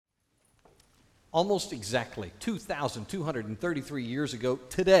Almost exactly 2,233 years ago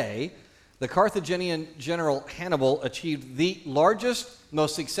today, the Carthaginian general Hannibal achieved the largest,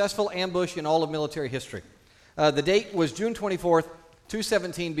 most successful ambush in all of military history. The date was June 24th,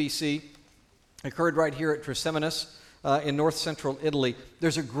 217 BC. Occurred right here at Traseminus in north-central Italy.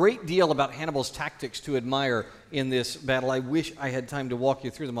 There's a great deal about Hannibal's tactics to admire in this battle. I wish I had time to walk you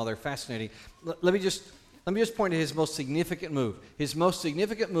through them all. They're fascinating. Let me just point to his most significant move. His most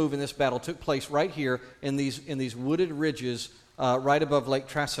significant move in this battle took place right here in these wooded ridges right above Lake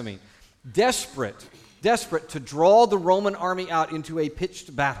Trasimene. Desperate to draw the Roman army out into a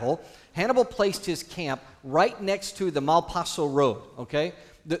pitched battle, Hannibal placed his camp right next to the Malpaso road, okay?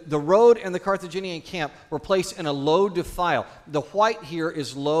 The road and the Carthaginian camp were placed in a low defile. The white here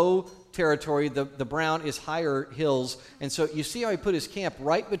is low territory, the brown is higher hills, and so you see how he put his camp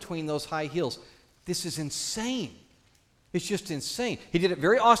right between those high hills. This is insane. It's just insane. He did it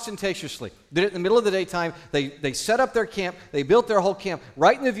very ostentatiously. Did it in the middle of the daytime. They set up their camp. They built their whole camp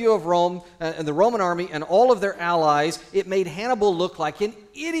right in the view of Rome and the Roman army and all of their allies. It made Hannibal look like an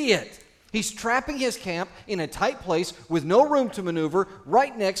idiot. He's trapping his camp in a tight place with no room to maneuver,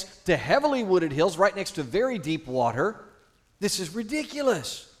 right next to heavily wooded hills, right next to very deep water. This is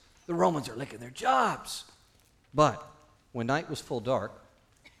ridiculous. The Romans are licking their chops. But when night was full dark,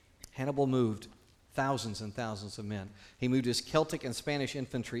 Hannibal moved thousands and thousands of men. He moved his Celtic and Spanish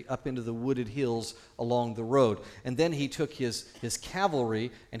infantry up into the wooded hills along the road. And then he took his cavalry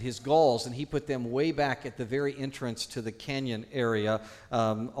and his Gauls and he put them way back at the very entrance to the canyon area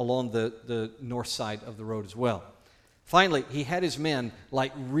along the north side of the road as well. Finally, he had his men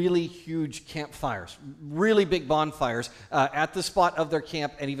light really huge campfires, really big bonfires at the spot of their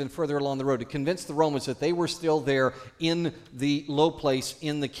camp and even further along the road to convince the Romans that they were still there in the low place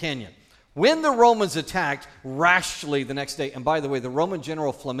in the canyon. When the Romans attacked rashly the next day, and by the way, the Roman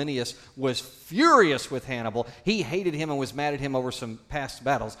general Flaminius was furious with Hannibal. He hated him and was mad at him over some past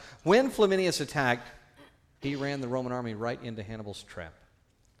battles. When Flaminius attacked, he ran the Roman army right into Hannibal's trap.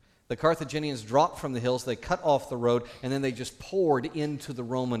 The Carthaginians dropped from the hills, they cut off the road, and then they just poured into the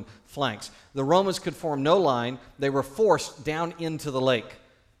Roman flanks. The Romans could form no line. They were forced down into the lake.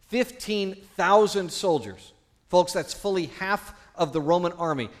 15,000 soldiers. Folks, that's fully half of the Roman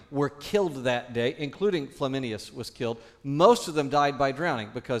army were killed that day, including Flaminius was killed. Most of them died by drowning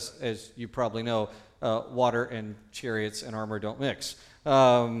because, as you probably know, water and chariots and armor don't mix.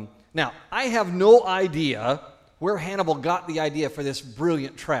 Now, I have no idea where Hannibal got the idea for this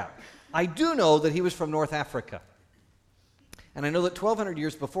brilliant trap. I do know that he was from North Africa. And I know that 1,200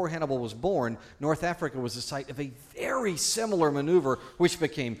 years before Hannibal was born, North Africa was the site of a very similar maneuver, which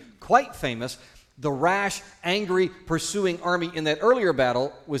became quite famous. The rash, angry, pursuing army in that earlier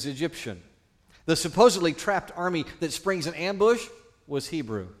battle was Egyptian. The supposedly trapped army that springs an ambush was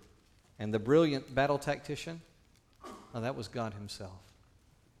Hebrew. And the brilliant battle tactician, well, that was God himself.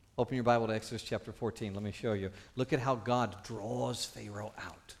 Open your Bible to Exodus chapter 14. Let me show you. Look at how God draws Pharaoh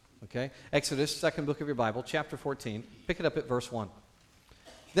out. Okay? Exodus, second book of your Bible, chapter 14. Pick it up at verse 1.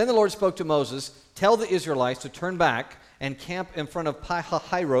 Then the Lord spoke to Moses, "Tell the Israelites to turn back and camp in front of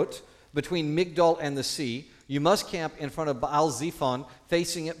Pi-Hahiroth, between Migdol and the sea. You must camp in front of Baal-Zephon,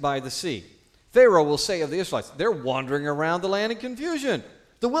 facing it by the sea. Pharaoh will say of the Israelites, they're wandering around the land in confusion.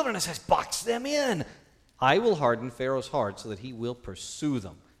 The wilderness has boxed them in. I will harden Pharaoh's heart so that he will pursue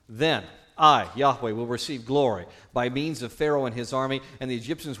them. Then I, Yahweh, will receive glory by means of Pharaoh and his army, and the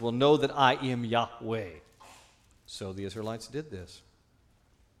Egyptians will know that I am Yahweh." So the Israelites did this.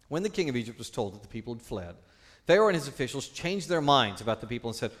 When the king of Egypt was told that the people had fled, Pharaoh and his officials changed their minds about the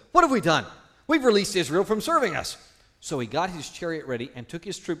people and said, "What have we done? We've released Israel from serving us." So he got his chariot ready and took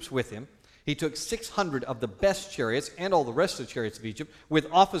his troops with him. He took 600 of the best chariots and all the rest of the chariots of Egypt, with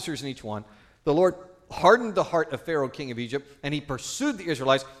officers in each one. The Lord hardened the heart of Pharaoh, king of Egypt, and he pursued the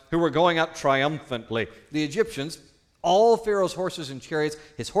Israelites who were going out triumphantly. The Egyptians, all Pharaoh's horses and chariots,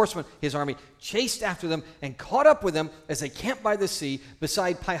 his horsemen, his army, chased after them and caught up with them as they camped by the sea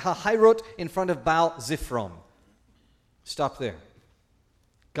beside Pi-Hahiroth in front of Baal-Zephon. Stop there.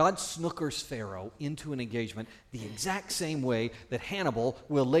 God snookers Pharaoh into an engagement the exact same way that Hannibal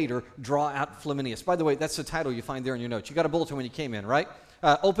will later draw out Flaminius. By the way, that's the title you find there in your notes. You got a bulletin when you came in, right?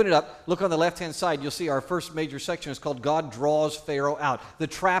 Open it up. Look on the left-hand side. You'll see our first major section is called God Draws Pharaoh Out. The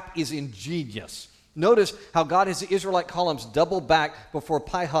trap is ingenious. Notice how God has the Israelite columns double back before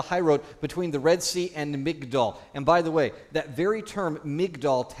Pi-Hahiroth between the Red Sea and Migdol. And by the way, that very term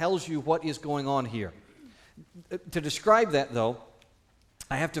Migdol tells you what is going on here. To describe that, though,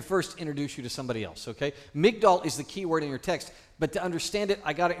 I have to first introduce you to somebody else, okay? Migdol is the key word in your text, but to understand it,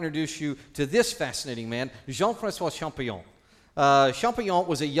 I got to introduce you to this fascinating man, Jean-François Champollion. Champollion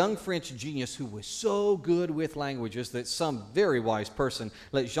was a young French genius who was so good with languages that some very wise person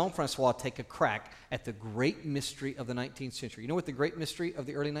let Jean-Francois take a crack at the great mystery of the 19th century. You know what the great mystery of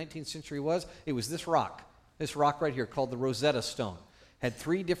the early 19th century was? It was this rock right here called the Rosetta Stone. Had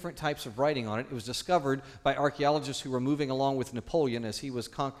 3 different types of writing on it. It was discovered by archaeologists who were moving along with Napoleon as he was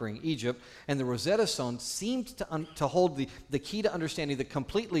conquering Egypt. And the Rosetta Stone seemed to hold the key to understanding the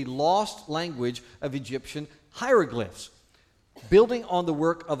completely lost language of Egyptian hieroglyphs. Building on the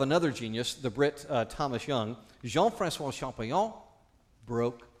work of another genius, the Brit Thomas Young, Jean-Francois Champollion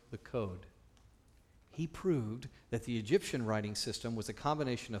broke the code. He proved that the Egyptian writing system was a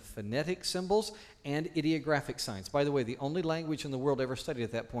combination of phonetic symbols and ideographic signs. By the way, the only language in the world ever studied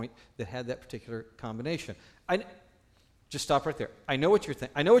at that point that had that particular combination. Just stop right there. I know what you're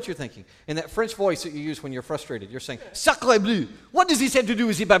thinking. In that French voice that you use when you're frustrated, you're saying, "Sacre bleu, what does this have to do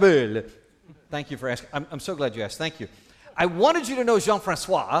with the Bible?" Thank you for asking. I'm so glad you asked. Thank you. I wanted you to know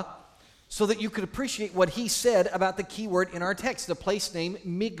Jean-Francois so that you could appreciate what he said about the key word in our text, the place name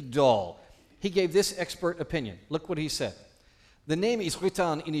Migdol. He gave this expert opinion. Look what he said. The name is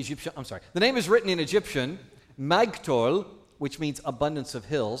written in Egyptian, The name is written in Egyptian, Magtol, which means abundance of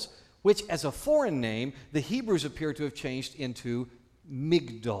hills, which as a foreign name, the Hebrews appear to have changed into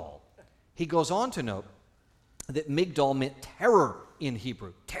Migdol. He goes on to note that Migdol meant terror in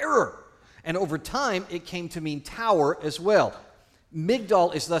Hebrew. Terror. And over time, it came to mean tower as well.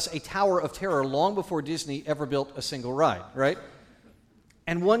 Migdol is thus a tower of terror long before Disney ever built a single ride, right?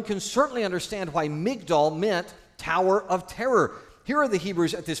 And one can certainly understand why Migdol meant tower of terror. Here are the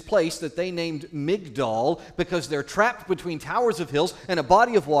Hebrews at this place that they named Migdol because they're trapped between towers of hills and a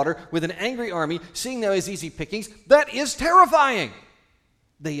body of water with an angry army, seeing them as easy pickings. That is terrifying.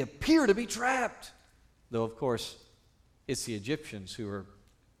 They appear to be trapped. Though, of course, it's the Egyptians who are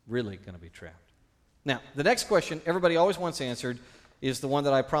really going to be trapped. Now, the next question everybody always wants answered is the one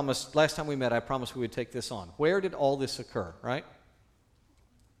that I promised, last time we met, I promised we would take this on. Where did all this occur, right?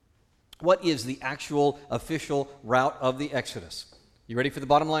 What is the actual official route of the Exodus? You ready for the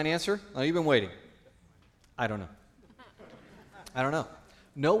bottom line answer? Oh, you've been waiting. I don't know.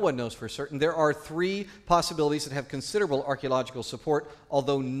 No one knows for certain. There are 3 possibilities that have considerable archaeological support,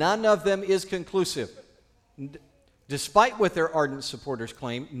 although none of them is conclusive. Despite what their ardent supporters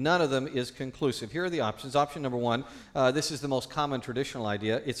claim, none of them is conclusive. Here are the options. Option number 1, this is the most common traditional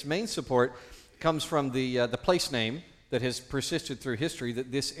idea. Its main support comes from the place name that has persisted through history,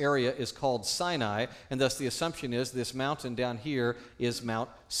 that this area is called Sinai, and thus the assumption is this mountain down here is Mount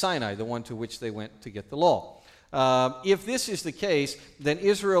Sinai, the one to which they went to get the law. If this is the case, then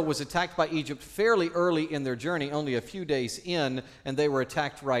Israel was attacked by Egypt fairly early in their journey, only a few days in, and they were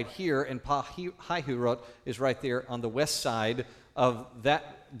attacked right here, and Pahihurot is right there on the west side of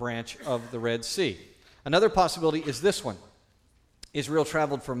that branch of the Red Sea. Another possibility is this one. Israel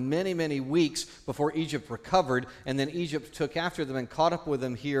traveled for many, many weeks before Egypt recovered, and then Egypt took after them and caught up with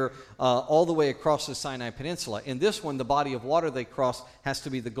them here all the way across the Sinai Peninsula. In this one, the body of water they cross has to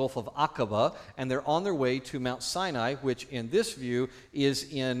be the Gulf of Aqaba, and they're on their way to Mount Sinai, which in this view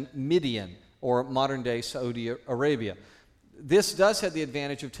is in Midian, or modern-day Saudi Arabia. This does have the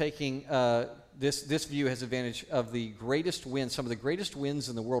advantage of taking... This view has the advantage of the greatest winds. Some of the greatest winds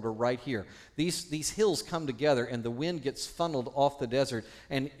in the world are right here. These hills come together and the wind gets funneled off the desert,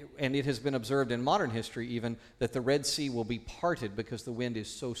 and it has been observed in modern history even that the Red Sea will be parted because the wind is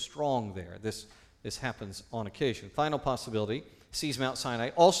so strong there. This happens on occasion. Final possibility sees Mount Sinai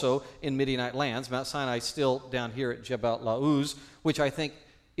also in Midianite lands. Mount Sinai still down here at Jebel Lauz, which I think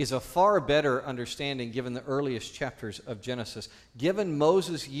is a far better understanding given the earliest chapters of Genesis. Given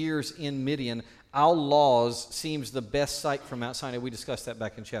Moses' years in Midian, Al-Laz seems the best site for Mount Sinai. We discussed that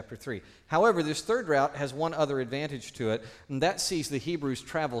back in chapter 3. However, this third route has one other advantage to it, and that sees the Hebrews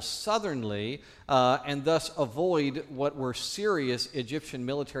travel southernly and thus avoid what were serious Egyptian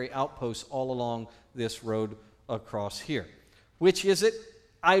military outposts all along this road across here. Which is it?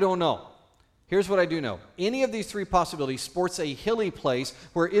 I don't know. Here's what I do know. Any of these 3 possibilities sports a hilly place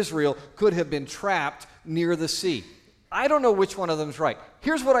where Israel could have been trapped near the sea. I don't know which one of them is right.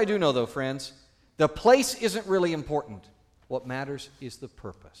 Here's what I do know, though, friends. The place isn't really important. What matters is the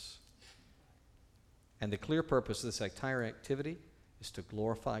purpose. And the clear purpose of this entire activity is to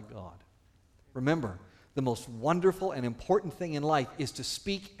glorify God. Remember, the most wonderful and important thing in life is to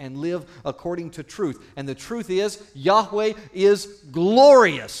speak and live according to truth. And the truth is, Yahweh is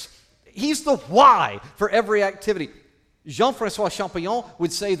glorious. He's the why for every activity. Jean-Francois Champollion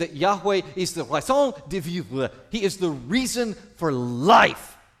would say that Yahweh is the raison de vivre. He is the reason for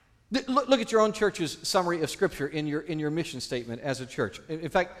life. Look at your own church's summary of Scripture in your mission statement as a church. In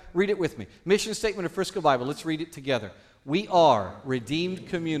fact, read it with me. Mission statement of Frisco Bible. Let's read it together. We are redeemed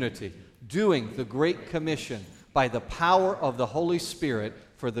community, doing the Great Commission by the power of the Holy Spirit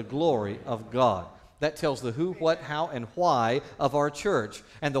for the glory of God. That tells the who, what, how, and why of our church.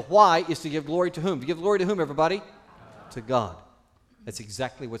 And the why is to give glory to whom? To give glory to whom, everybody? To God. That's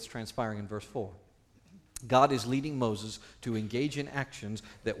exactly what's transpiring in verse 4. God is leading Moses to engage in actions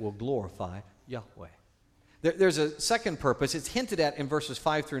that will glorify Yahweh. There's a second purpose. It's hinted at in verses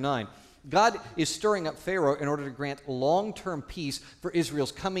 5 through 9. God is stirring up Pharaoh in order to grant long-term peace for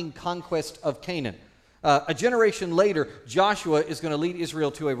Israel's coming conquest of Canaan. A generation later, Joshua is going to lead Israel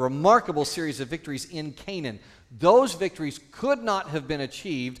to a remarkable series of victories in Canaan. Those victories could not have been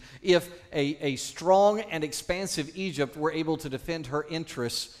achieved if a strong and expansive Egypt were able to defend her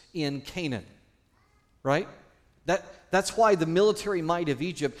interests in Canaan. Right? That's why the military might of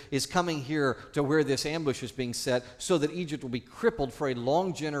Egypt is coming here to where this ambush is being set, so that Egypt will be crippled for a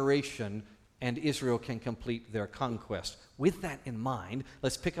long generation and Israel can complete their conquest. With that in mind,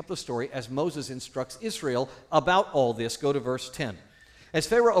 let's pick up the story as Moses instructs Israel about all this. Go to verse 10. As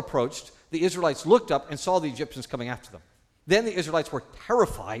Pharaoh approached, the Israelites looked up and saw the Egyptians coming after them. Then the Israelites were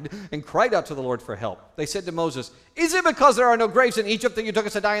terrified and cried out to the Lord for help. They said to Moses, "Is it because there are no graves in Egypt that you took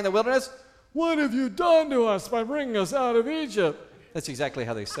us to die in the wilderness? What have you done to us by bringing us out of Egypt?" That's exactly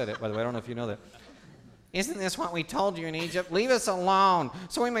how they said it, by the way. I don't know if you know that. "Isn't this what we told you in Egypt? Leave us alone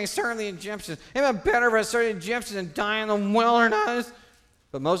so we may serve the Egyptians. It would be better for us to serve the Egyptians and die in the wilderness."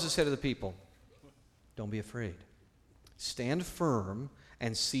 But Moses said to the people, "Don't be afraid. Stand firm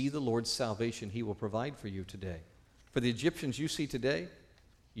and see the Lord's salvation he will provide for you today. For the Egyptians you see today,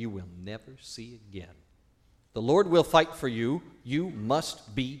 you will never see again. The Lord will fight for you. You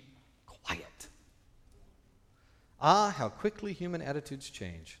must be quiet." Ah, how quickly human attitudes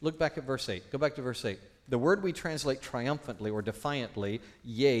change. Look back at verse 8. Go back to verse 8. The word we translate triumphantly or defiantly,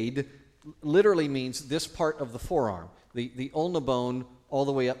 yade, literally means this part of the forearm, the ulna bone all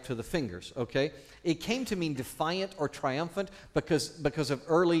the way up to the fingers, okay? It came to mean defiant or triumphant because of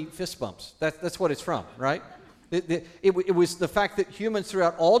early fist bumps. That's what it's from, right? It was the fact that humans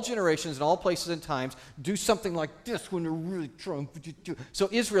throughout all generations and all places and times do something like this when they're really trying. So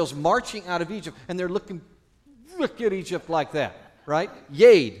Israel's marching out of Egypt, and they're look at Egypt like that, right?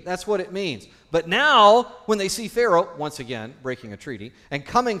 Yade, that's what it means. But now, when they see Pharaoh, once again, breaking a treaty, and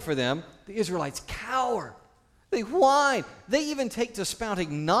coming for them, the Israelites cower. They whine. They even take to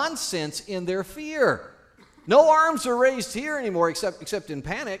spouting nonsense in their fear. No arms are raised here anymore except in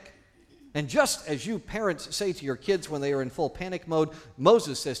panic. And just as you parents say to your kids when they are in full panic mode,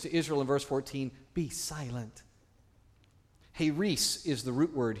 Moses says to Israel in verse 14, "Be silent." Heres is the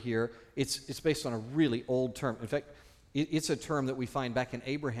root word here. It's based on a really old term. In fact, it's a term that we find back in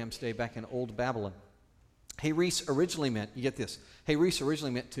Abraham's day, back in old Babylon. Heres originally meant, you get this, Heres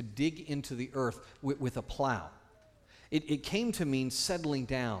originally meant to dig into the earth with a plow. It came to mean settling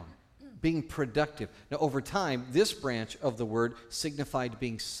down, being productive. Now, over time, this branch of the word signified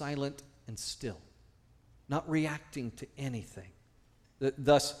being silent and still, not reacting to anything.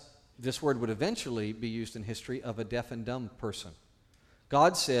 Thus, this word would eventually be used in history of a deaf and dumb person.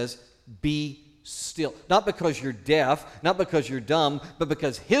 God says, be still. Not because you're deaf, not because you're dumb, but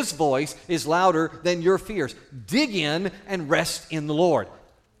because his voice is louder than your fears. Dig in and rest in the Lord.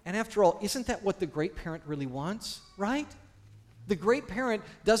 And after all, isn't that what the great parent really wants, right? The great parent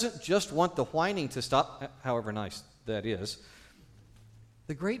doesn't just want the whining to stop, however nice that is.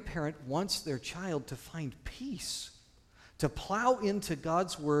 The great parent wants their child to find peace, to plow into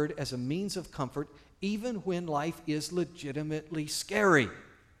God's word as a means of comfort, even when life is legitimately scary.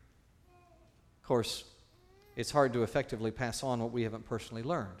 Of course, it's hard to effectively pass on what we haven't personally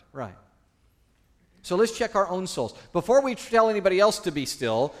learned, right? So let's check our own souls. Before we tell anybody else to be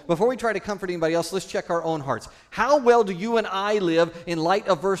still, before we try to comfort anybody else, let's check our own hearts. How well do you and I live in light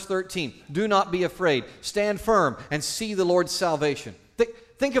of verse 13? Do not be afraid. Stand firm and see the Lord's salvation.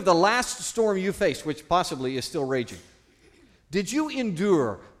 Think of the last storm you faced, which possibly is still raging. Did you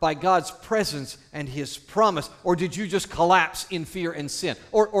endure by God's presence and his promise, or did you just collapse in fear and sin?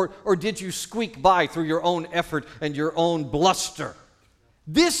 Or did you squeak by through your own effort and your own bluster?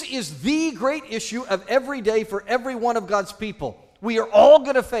 This is the great issue of every day for every one of God's people. We are all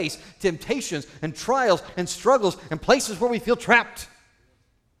going to face temptations and trials and struggles and places where we feel trapped.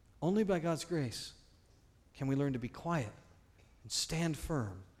 Only by God's grace can we learn to be quiet and stand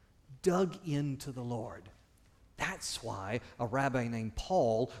firm, dug into the Lord. That's why a rabbi named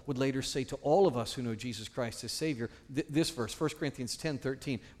Paul would later say to all of us who know Jesus Christ as Savior, this verse, 1 Corinthians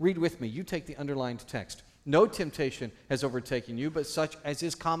 10:13. Read with me. You take the underlined text. No temptation has overtaken you, but such as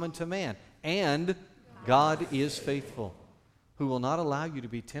is common to man. And God is faithful, who will not allow you to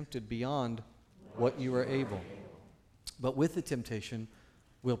be tempted beyond what you are able. But with the temptation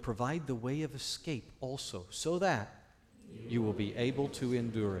will provide the way of escape also, so that you will be able to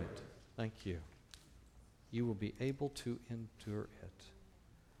endure it. Thank you. You will be able to endure it.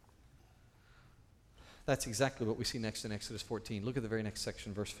 That's exactly what we see next in Exodus 14. Look at the very next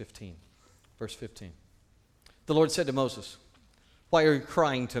section, verse 15. Verse 15. The Lord said to Moses, "Why are you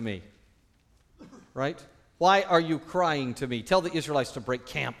crying to me?" Right? Why are you crying to me? Tell the Israelites to break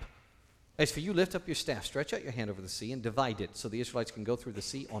camp. As for you, lift up your staff, stretch out your hand over the sea, and divide it, so the Israelites can go through the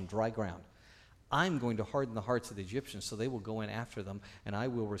sea on dry ground. I'm going to harden the hearts of the Egyptians, so they will go in after them, and I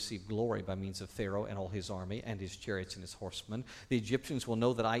will receive glory by means of Pharaoh and all his army, and his chariots and his horsemen. The Egyptians will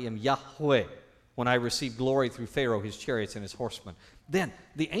know that I am Yahweh when I receive glory through Pharaoh, his chariots, and his horsemen. Then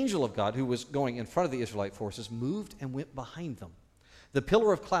the angel of God, who was going in front of the Israelite forces, moved and went behind them. The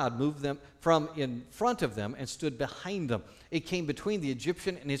pillar of cloud moved them from in front of them and stood behind them. It came between the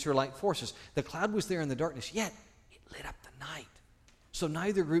Egyptian and Israelite forces. The cloud was there in the darkness, yet it lit up the night. So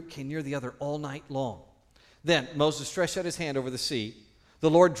neither group came near the other all night long. Then Moses stretched out his hand over the sea. The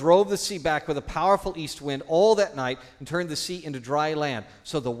Lord drove the sea back with a powerful east wind all that night and turned the sea into dry land.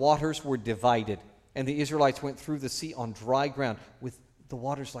 So the waters were divided, and the Israelites went through the sea on dry ground, with the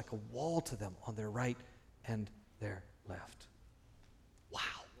waters like a wall to them on their right and their left. Wow.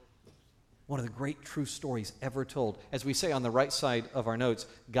 One of the great true stories ever told. As we say on the right side of our notes,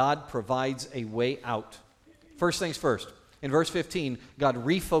 God provides a way out. First things first. In verse 15, God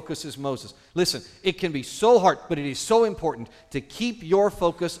refocuses Moses. Listen, it can be so hard, but it is so important to keep your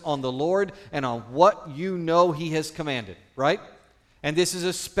focus on the Lord and on what you know He has commanded, right? And this is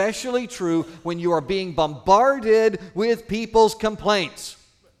especially true when you are being bombarded with people's complaints.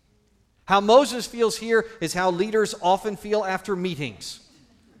 How Moses feels here is how leaders often feel after meetings.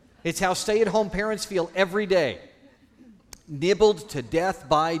 It's how stay-at-home parents feel every day. Nibbled to death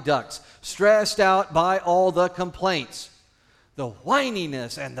by ducks, stressed out by all the complaints. The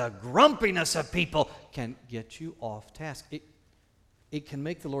whininess and the grumpiness of people can get you off task. It can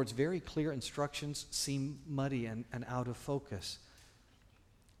make the Lord's very clear instructions seem muddy and out of focus.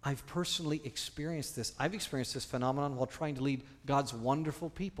 I've personally experienced this. I've experienced this phenomenon while trying to lead God's wonderful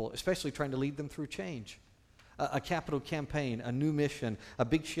people, especially trying to lead them through change. A capital campaign, a new mission, a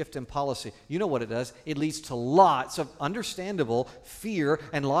big shift in policy. You know what it does? It leads to lots of understandable fear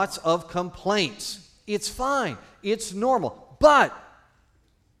and lots of complaints. It's fine. It's normal. But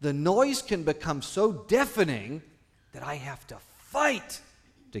the noise can become so deafening that I have to fight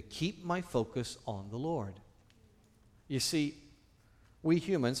to keep my focus on the Lord. You see, we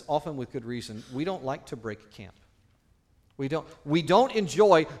humans, often with good reason, we don't like to break camp. We don't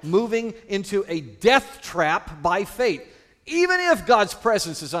enjoy moving into a death trap by faith. Even if God's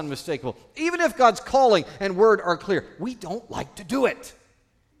presence is unmistakable, even if God's calling and word are clear, we don't like to do it.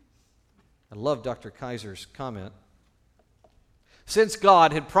 I love Dr. Kaiser's comment. Since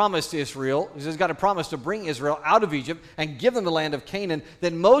God had promised Israel, he says God had promised to bring Israel out of Egypt and give them the land of Canaan,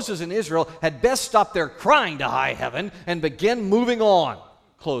 then Moses and Israel had best stop their crying to high heaven and begin moving on.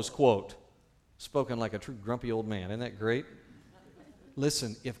 Close quote. Spoken like a true grumpy old man. Isn't that great?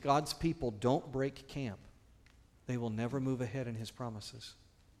 Listen, if God's people don't break camp, they will never move ahead in His promises.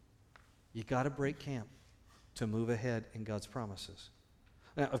 You got to break camp to move ahead in God's promises.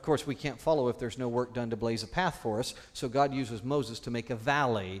 Now, of course, we can't follow if there's no work done to blaze a path for us, so God uses Moses to make a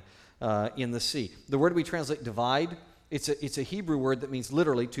valley in the sea. The word we translate divide, it's a Hebrew word that means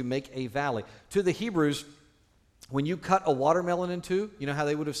literally to make a valley. To the Hebrews, when you cut a watermelon in two, you know how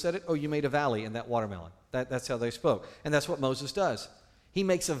they would have said it? Oh, you made a valley in that watermelon. That's how they spoke. And that's what Moses does. He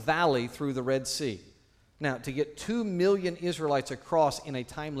makes a valley through the Red Sea. Now, to get 2 million Israelites across in a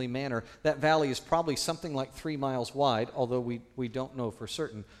timely manner, that valley is probably something like 3 miles wide, although we don't know for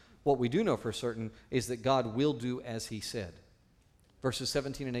certain. What we do know for certain is that God will do as He said. Verses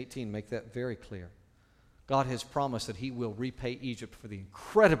 17 and 18 make that very clear. God has promised that He will repay Egypt for the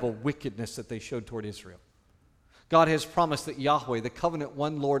incredible wickedness that they showed toward Israel. God has promised that Yahweh, the covenant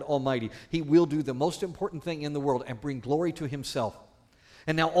one Lord Almighty, He will do the most important thing in the world and bring glory to Himself.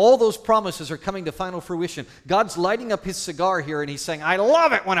 And now all those promises are coming to final fruition. God's lighting up His cigar here and He's saying, I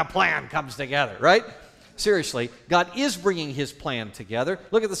love it when a plan comes together, right? Seriously, God is bringing His plan together.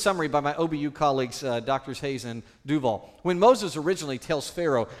 Look at the summary by my OBU colleagues, Drs. Hayes and Duval. When Moses originally tells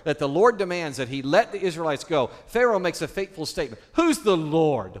Pharaoh that the Lord demands that he let the Israelites go, Pharaoh makes a fateful statement. Who's the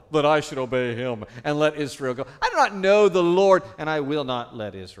Lord that I should obey Him and let Israel go? I do not know the Lord, and I will not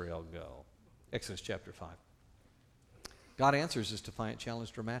let Israel go. Exodus chapter 5. God answers this defiant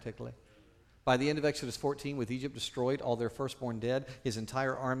challenge dramatically. By the end of Exodus 14, with Egypt destroyed, all their firstborn dead, his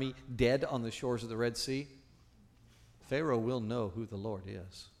entire army dead on the shores of the Red Sea, Pharaoh will know who the Lord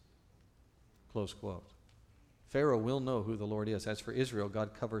is. Close quote. Pharaoh will know who the Lord is. As for Israel,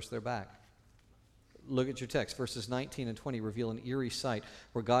 God covers their back. Look at your text. Verses 19 and 20 reveal an eerie sight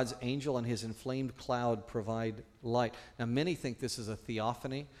where God's angel and his inflamed cloud provide light. Now, many think this is a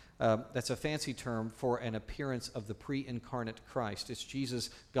theophany. That's a fancy term for an appearance of the pre-incarnate Christ. It's Jesus,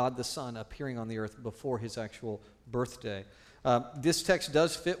 God the Son, appearing on the earth before his actual birthday. This text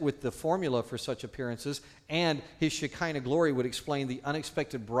does fit with the formula for such appearances, and his Shekinah glory would explain the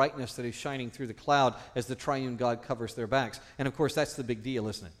unexpected brightness that is shining through the cloud as the triune God covers their backs. And of course, that's the big deal,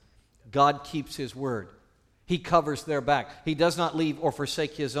 isn't it? God keeps his word. He covers their back. He does not leave or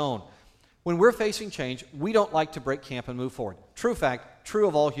forsake his own. When we're facing change, we don't like to break camp and move forward. True fact, true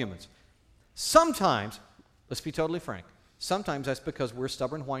of all humans. Sometimes, let's be totally frank, sometimes that's because we're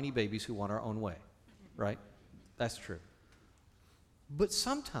stubborn, whiny babies who want our own way, right? That's true. But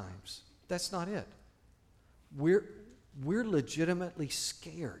sometimes that's not it. We're legitimately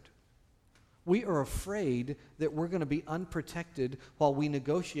scared. We are afraid that we're going to be unprotected while we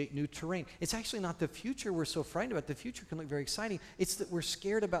negotiate new terrain. It's actually not the future we're so frightened about. The future can look very exciting. It's that we're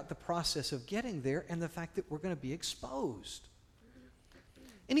scared about the process of getting there and the fact that we're going to be exposed.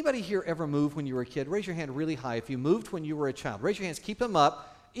 Anybody here ever moved when you were a kid? Raise your hand really high if you moved when you were a child. Raise your hands, keep them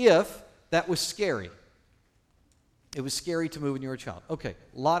up if that was scary. It was scary to move when you were a child. Okay,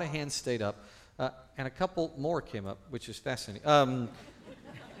 a lot of hands stayed up, and a couple more came up, which is fascinating.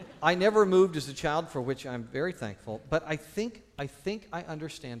 I never moved as a child, for which I'm very thankful, but I think I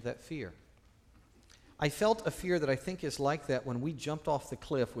understand that fear. I felt a fear that I think is like that when we jumped off the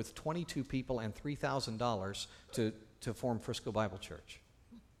cliff with 22 people and $3,000 to form Frisco Bible Church.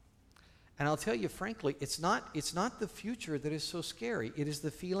 And I'll tell you frankly, it's not the future that is so scary. It is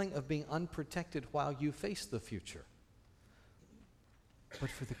the feeling of being unprotected while you face the future. But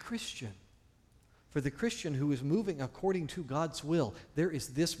for the Christian who is moving according to God's will, there is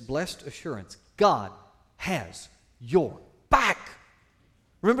this blessed assurance: God has your back.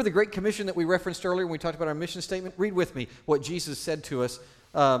 Remember the Great Commission that we referenced earlier when we talked about our mission statement? Read with me what Jesus said to us.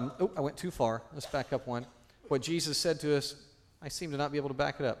 I went too far. Let's back up one. What Jesus said to us, I seem to not be able to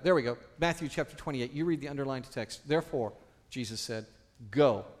back it up. There we go. Matthew chapter 28. You read the underlined text. Therefore, Jesus said,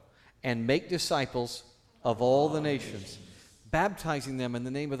 go and make disciples of all the nations, baptizing them in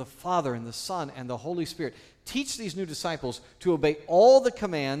the name of the Father and the Son and the Holy Spirit. Teach these new disciples to obey all the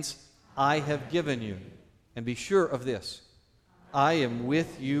commands I have given you. And be sure of this: I am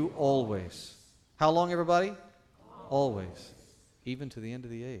with you always. How long, everybody? Always. Even to the end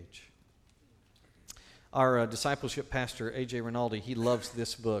of the age. Our discipleship pastor, A.J. Rinaldi, he loves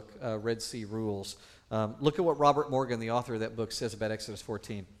this book, Red Sea Rules. Look at what Robert Morgan, the author of that book, says about Exodus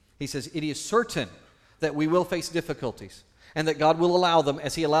 14. He says, it is certain that we will face difficulties, and that God will allow them,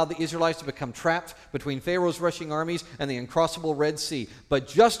 as he allowed the Israelites to become trapped between Pharaoh's rushing armies and the uncrossable Red Sea. But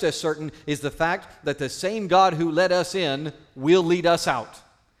just as certain is the fact that the same God who led us in will lead us out.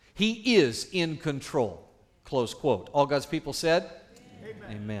 He is in control. Close quote. All God's people said? Amen.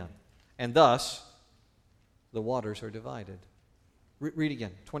 Amen. And thus, the waters are divided. Read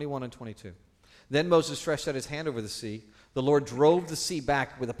again, 21 and 22. Then Moses stretched out his hand over the sea. The Lord drove the sea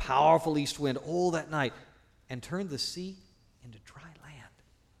back with a powerful east wind all that night and turned the sea into dry land.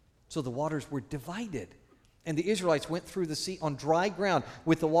 So the waters were divided. And the Israelites went through the sea on dry ground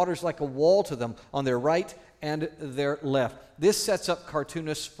with the waters like a wall to them on their right and their left. This sets up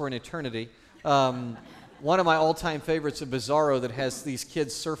cartoonists for an eternity. One of my all-time favorites, a Bizarro that has these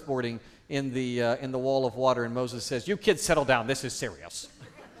kids surfboarding in the wall of water, and Moses says, "You kids settle down, this is serious."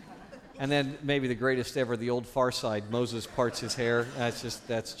 And then maybe the greatest ever, the old Far Side, Moses parts his hair.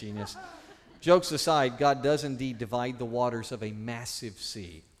 That's genius. Jokes aside, God does indeed divide the waters of a massive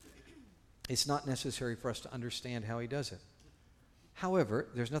sea. It's not necessary for us to understand how he does it. However,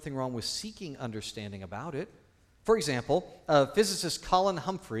 there's nothing wrong with seeking understanding about it. For example, physicist Colin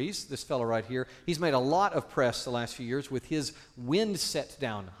Humphreys, this fellow right here, he's made a lot of press the last few years with his wind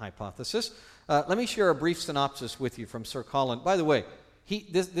set-down hypothesis. Let me share a brief synopsis with you from Sir Colin. By the way,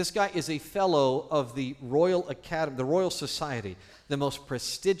 this guy is a fellow of the Royal Academy, the Royal Society, the most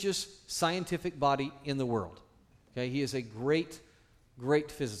prestigious scientific body in the world. Okay, he is a great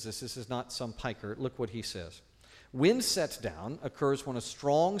physicist. This is not some piker. Look what he says. Wind set down occurs when a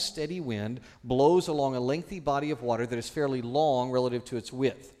strong, steady wind blows along a lengthy body of water that is fairly long relative to its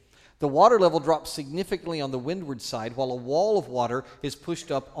width. The water level drops significantly on the windward side, while a wall of water is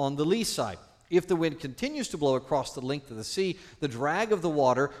pushed up on the lee side. If the wind continues to blow across the length of the sea, the drag of the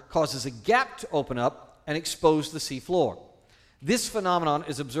water causes a gap to open up and expose the sea floor. This phenomenon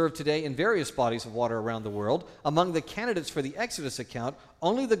is observed today in various bodies of water around the world. Among the candidates for the Exodus account,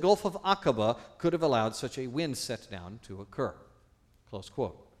 only the Gulf of Aqaba could have allowed such a wind set down to occur. Close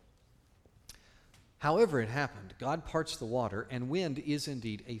quote. However it happened, God parts the water, and wind is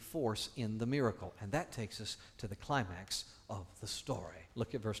indeed a force in the miracle. And that takes us to the climax of the story.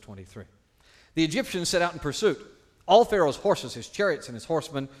 Look at verse 23. The Egyptians set out in pursuit, all Pharaoh's horses, his chariots, and his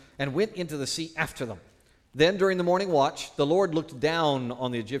horsemen, and went into the sea after them. Then during the morning watch, the Lord looked down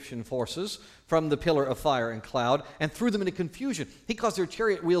on the Egyptian forces from the pillar of fire and cloud and threw them into confusion. He caused their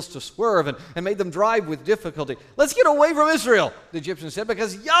chariot wheels to swerve and made them drive with difficulty. Let's get away from Israel, the Egyptians said,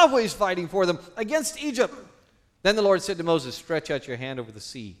 because Yahweh is fighting for them against Egypt. Then the Lord said to Moses, stretch out your hand over the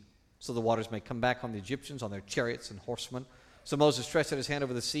sea so the waters may come back on the Egyptians, on their chariots and horsemen. So Moses stretched out his hand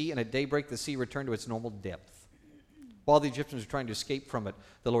over the sea, and at daybreak the sea returned to its normal depth. While the Egyptians were trying to escape from it,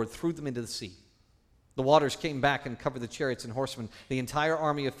 the Lord threw them into the sea. The waters came back and covered the chariots and horsemen, the entire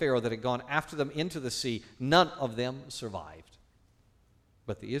army of Pharaoh that had gone after them into the sea. None of them survived.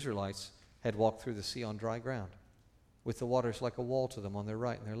 But the Israelites had walked through the sea on dry ground, with the waters like a wall to them on their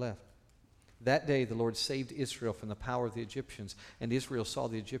right and their left. That day the Lord saved Israel from the power of the Egyptians, and Israel saw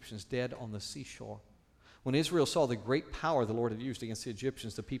the Egyptians dead on the seashore. When Israel saw the great power the Lord had used against the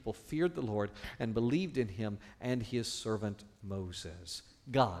Egyptians, the people feared the Lord and believed in him and his servant Moses.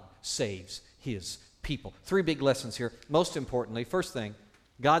 God saves his people. Three big lessons here. Most importantly, first thing,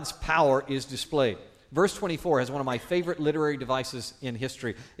 God's power is displayed. Verse 24 has one of my favorite literary devices in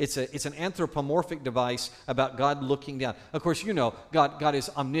history. It's an anthropomorphic device about God looking down. Of course, you know, God is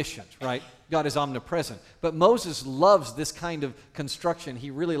omniscient, right? God is omnipresent. But Moses loves this kind of construction. He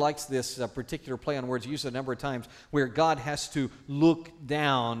really likes this particular play on words, used a number of times, where God has to look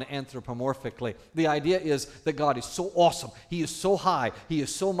down anthropomorphically. The idea is that God is so awesome, he is so high, he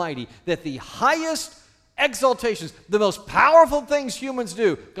is so mighty, that the highest exaltations, the most powerful things humans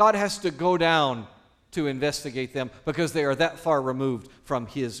do, God has to go down to investigate them because they are that far removed from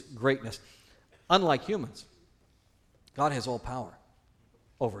his greatness. Unlike humans, God has all power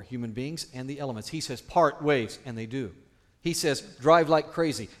over human beings and the elements. He says, part waves, and they do. He says, drive like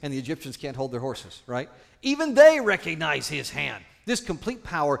crazy, and the Egyptians can't hold their horses, right? Even they recognize his hand. This complete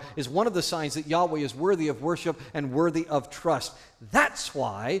power is one of the signs that Yahweh is worthy of worship and worthy of trust. That's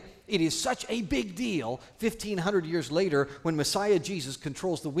why it is such a big deal 1,500 years later when Messiah Jesus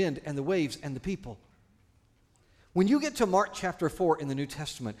controls the wind and the waves and the people. When you get to Mark chapter 4 in the New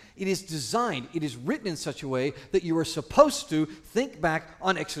Testament, it is designed, it is written in such a way that you are supposed to think back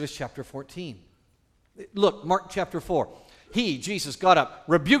on Exodus chapter 14. Look, Mark chapter 4. He, Jesus, got up,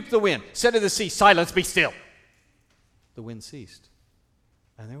 rebuked the wind, said to the sea, silence, be still. The wind ceased,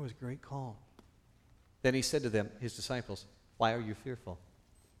 and there was great calm. Then he said to them, his disciples, why are you fearful?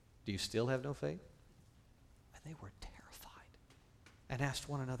 Do you still have no faith? And they were terrified and asked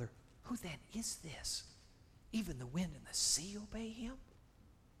one another, who then is this? Even the wind and the sea obey him?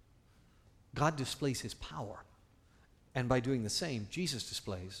 God displays his power. And by doing the same, Jesus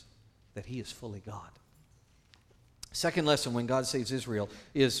displays that he is fully God. Second lesson when God saves Israel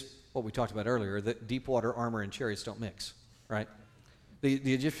is what we talked about earlier, that deep water armor and chariots don't mix, right?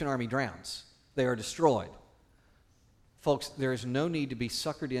 The Egyptian army drowns. They are destroyed. Folks, there is no need to be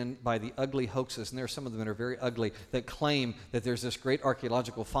suckered in by the ugly hoaxes, and there are some of them that are very ugly, that claim that there's this great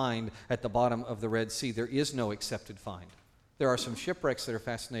archaeological find at the bottom of the Red Sea. There is no accepted find. There are some shipwrecks that are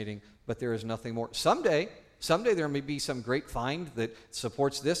fascinating, but there is nothing more. Someday there may be some great find that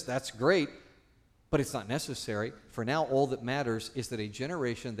supports this. That's great, but it's not necessary. For now, all that matters is that a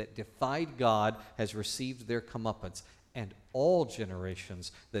generation that defied God has received their comeuppance, and all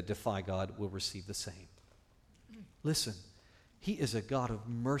generations that defy God will receive the same. Listen, he is a God of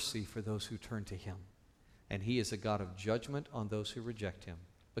mercy for those who turn to him, and he is a God of judgment on those who reject him,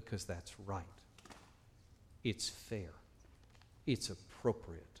 because that's right. It's fair. It's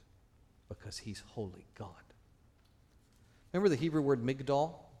appropriate, because he's holy God. Remember the Hebrew word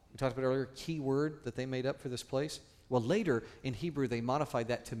migdal? We talked about earlier, key word that they made up for this place? Well, later in Hebrew, they modified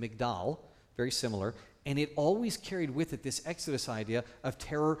that to migdal, very similar, and it always carried with it this Exodus idea of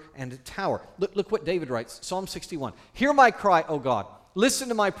terror and tower. Look what David writes, Psalm 61. Hear my cry, O God. Listen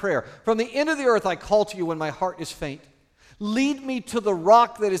to my prayer. From the end of the earth I call to you when my heart is faint. Lead me to the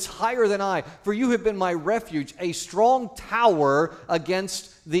rock that is higher than I, for you have been my refuge, a strong tower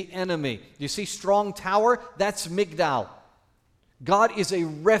against the enemy. You see, strong tower, that's Migdal. God is a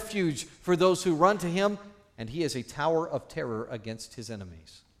refuge for those who run to him, and he is a tower of terror against his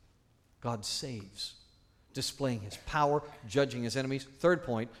enemies. God saves, displaying his power, judging his enemies. Third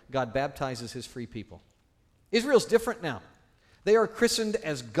point, God baptizes his free people. Israel's different now. They are christened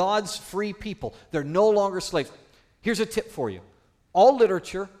as God's free people. They're no longer slaves. Here's a tip for you. All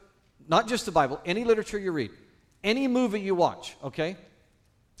literature, not just the Bible, any literature you read, any movie you watch, okay?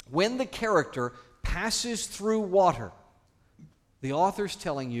 When the character passes through water, the author's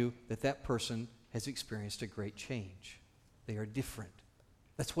telling you that that person has experienced a great change. They are different.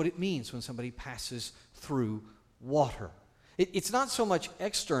 That's what it means when somebody passes through water. It's not so much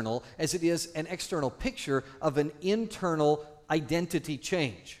external as it is an external picture of an internal identity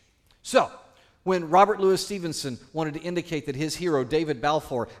change. So, when Robert Louis Stevenson wanted to indicate that his hero, David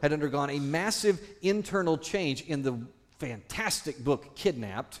Balfour, had undergone a massive internal change in the fantastic book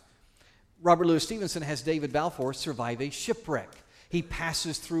Kidnapped, Robert Louis Stevenson has David Balfour survive a shipwreck. He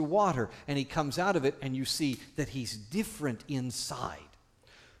passes through water, and he comes out of it, and you see that he's different inside.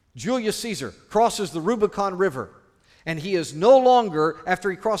 Julius Caesar crosses the Rubicon River, and he is no longer, after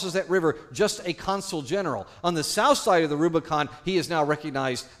he crosses that river, just a consul general. On the south side of the Rubicon, he is now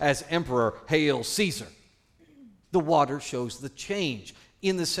recognized as Emperor. Hail Caesar. The water shows the change.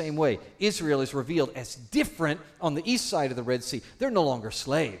 In the same way, Israel is revealed as different on the east side of the Red Sea. They're no longer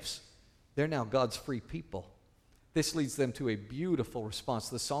slaves. They're now God's free people. This leads them to a beautiful response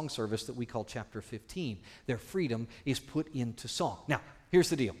to the song service that we call chapter 15. Their freedom is put into song. Now, here's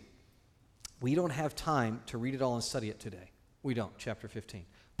the deal. We don't have time to read it all and study it today. We don't, chapter 15.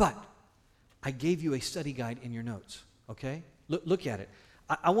 But I gave you a study guide in your notes, okay? Look at it.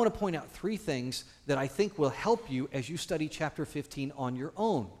 I want to point out 3 things that I think will help you as you study chapter 15 on your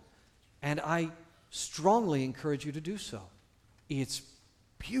own. And I strongly encourage you to do so. It's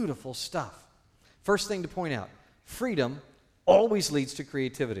beautiful stuff. First thing to point out, freedom always leads to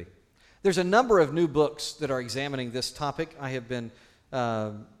creativity. There's a number of new books that are examining this topic. I've been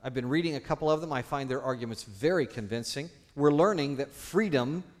reading a couple of them. I find their arguments very convincing. We're learning that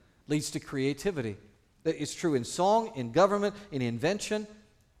freedom leads to creativity. It's true in song, in government, in invention.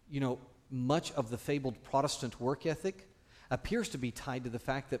 You know, much of the fabled Protestant work ethic appears to be tied to the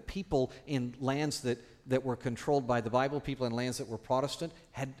fact that people in lands that were controlled by the Bible, people in lands that were Protestant,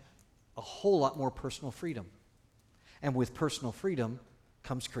 had a whole lot more personal freedom. And with personal freedom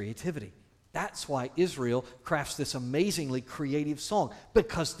comes creativity. That's why Israel crafts this amazingly creative song,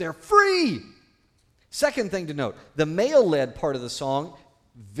 because they're free. Second thing to note, the male-led part of the song,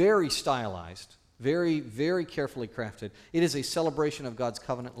 very stylized, very, very carefully crafted. It is a celebration of God's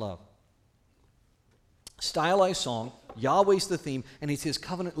covenant love. Stylized song, Yahweh's the theme, and it's his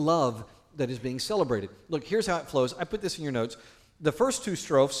covenant love that is being celebrated. Look, here's how it flows. I put this in your notes. The first 2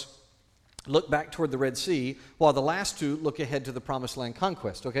 strophes look back toward the Red Sea, while the last 2 look ahead to the Promised Land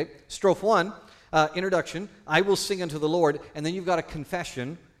conquest, okay? Strophe 1, introduction, I will sing unto the Lord, and then you've got a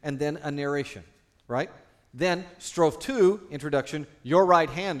confession, and then a narration, right? Then strophe 2, introduction, your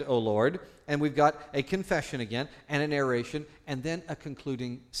right hand, O Lord, and we've got a confession again, and a narration, and then a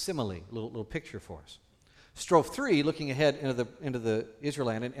concluding simile, little picture for us. Strophe 3, looking ahead into the Israel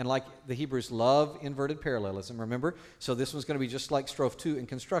land, and like the Hebrews love inverted parallelism, remember? So this one's going to be just like strophe 2 in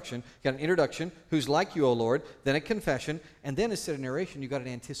construction. You've got an introduction, who's like you, O Lord, then a confession, and then instead of narration, you've got an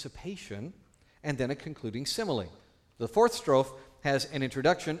anticipation, and then a concluding simile. The 4th strophe has an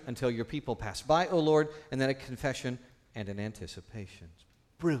introduction, until your people pass by, O Lord, and then a confession and an anticipation.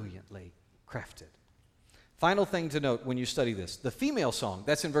 Brilliantly crafted. Final thing to note when you study this, the female song,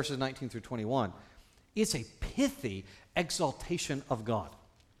 that's in verses 19 through 21, it's a pithy exaltation of God.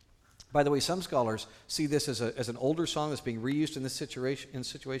 By the way, some scholars see this as an older song that's being reused in this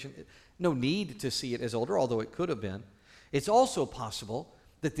situation. No need to see it as older, although it could have been. It's also possible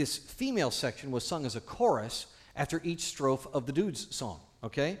that this female section was sung as a chorus after each strophe of the dude's song,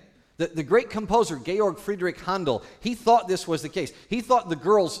 okay? The great composer, Georg Friedrich Handel, he thought this was the case. He thought the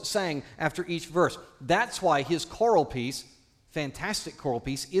girls sang after each verse. That's why his choral piece, fantastic choral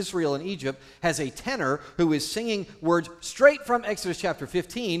piece, Israel in Egypt, has a tenor who is singing words straight from Exodus chapter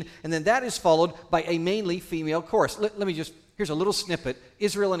 15, and then that is followed by a mainly female chorus. Let me just, here's a little snippet,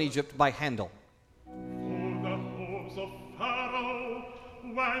 Israel in Egypt by Handel. The hopes of Pharaoh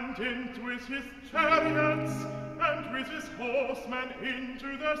went into his chariots and with his horsemen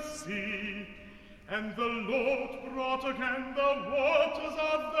into the sea, and the Lord brought again the waters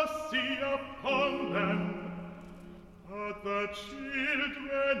of the sea upon them. But the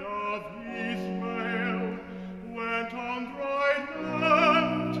children of Israel went on dry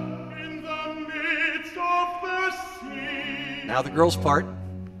land in the midst of the sea. Now the girls' part.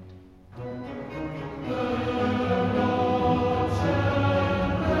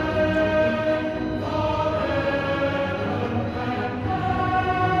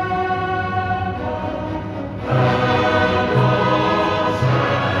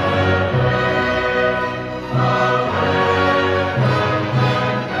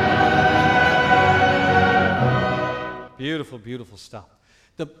 Beautiful, beautiful stuff. stop.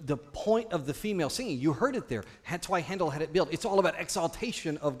 The point of the female singing, you heard it there. That's why Handel had it built. It's all about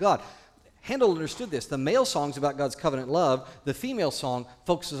exaltation of God. Handel understood this. The male song's about God's covenant love. The female song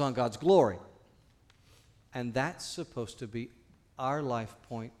focuses on God's glory. And that's supposed to be our life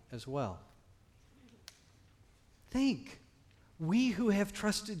point as well. Think. We who have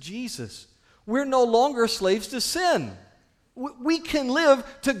trusted Jesus, we're no longer slaves to sin. We can live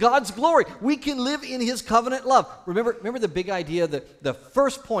to God's glory. We can live in His covenant love. Remember the big idea, the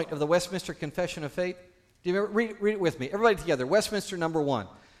first point of the Westminster Confession of Faith? Do you remember? Read it with me. Everybody together. Westminster number 1.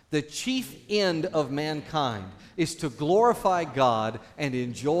 The chief end of mankind is to glorify God and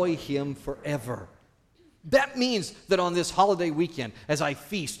enjoy Him forever. That means that on this holiday weekend, as I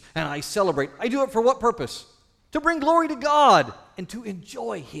feast and I celebrate, I do it for what purpose? To bring glory to God and to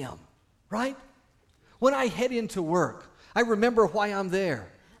enjoy Him, right? When I head into work, I remember why I'm there.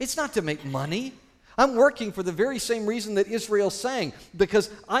 It's not to make money. I'm working for the very same reason that Israel sang, because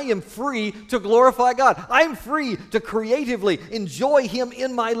I am free to glorify God. I'm free to creatively enjoy Him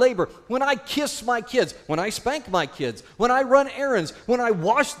in my labor. When I kiss my kids, when I spank my kids, when I run errands, when I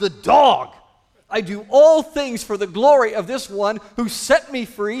wash the dog, I do all things for the glory of this one who set me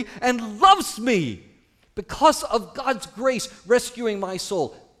free and loves me. Because of God's grace rescuing my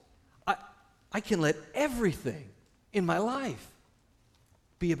soul, I can let everything in my life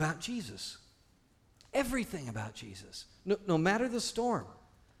be about Jesus. Everything about Jesus. No matter the storm,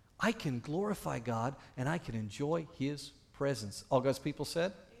 I can glorify God and I can enjoy His presence. All God's people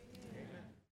said?